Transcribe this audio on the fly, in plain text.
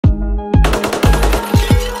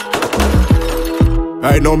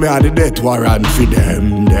I know me had the death warrant for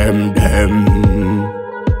them.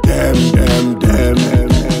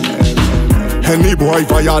 Any boy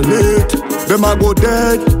violate, them a go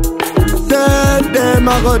dead. Them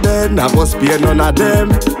a go dead. I go spare none of them.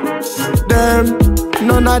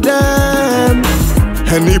 None of them.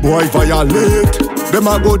 Any boy violate, them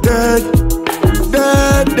a go dead.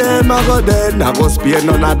 Them a go dead. I go spare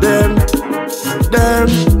none of them.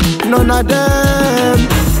 None of them.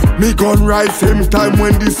 Me gun rise same time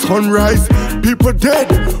when the sun rise. People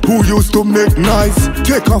dead who used to make nice.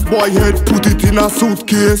 Take off boy head, put it in a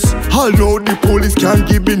suitcase. I know the police can't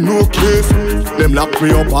give me no case. Them lock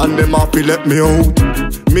me up and them have to let me out.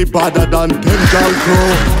 Me badder than 10 gal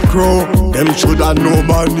crow. Them shoulda know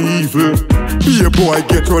man evil. Be a boy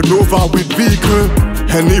get run over with vehicle.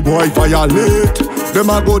 Any boy violate,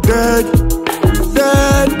 them a go dead.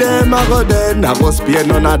 Them a go dead. I go spare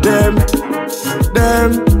none of them.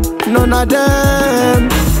 None of them.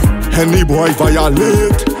 Any boy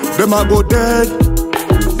violate, them a go dead.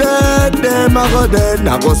 Them a go dead.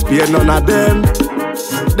 I go spare none of them.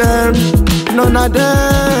 None of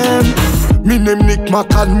them. Me name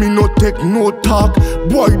Mack and me no take no talk.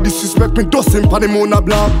 Boy disrespect me doesn't pan him on a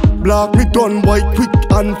block. Me done boy quick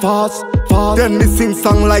and fast. Then me sing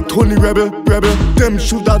song like Tony Rebel. Them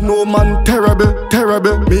shoulda know man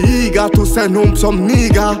terrible. Me eager to send home some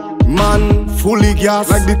nigga. Man fully gas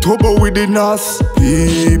like the turbo with the NAS.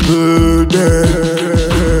 People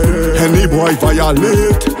dead. Any boy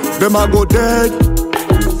violate, them a go dead.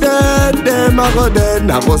 Them a go dead.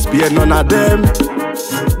 I go spare none of them.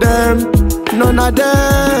 None of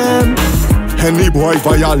them. Any boy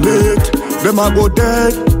violate, them a go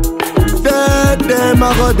dead. Them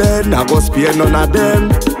a go dead. I go spare none of them.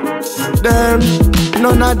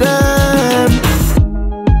 None of them.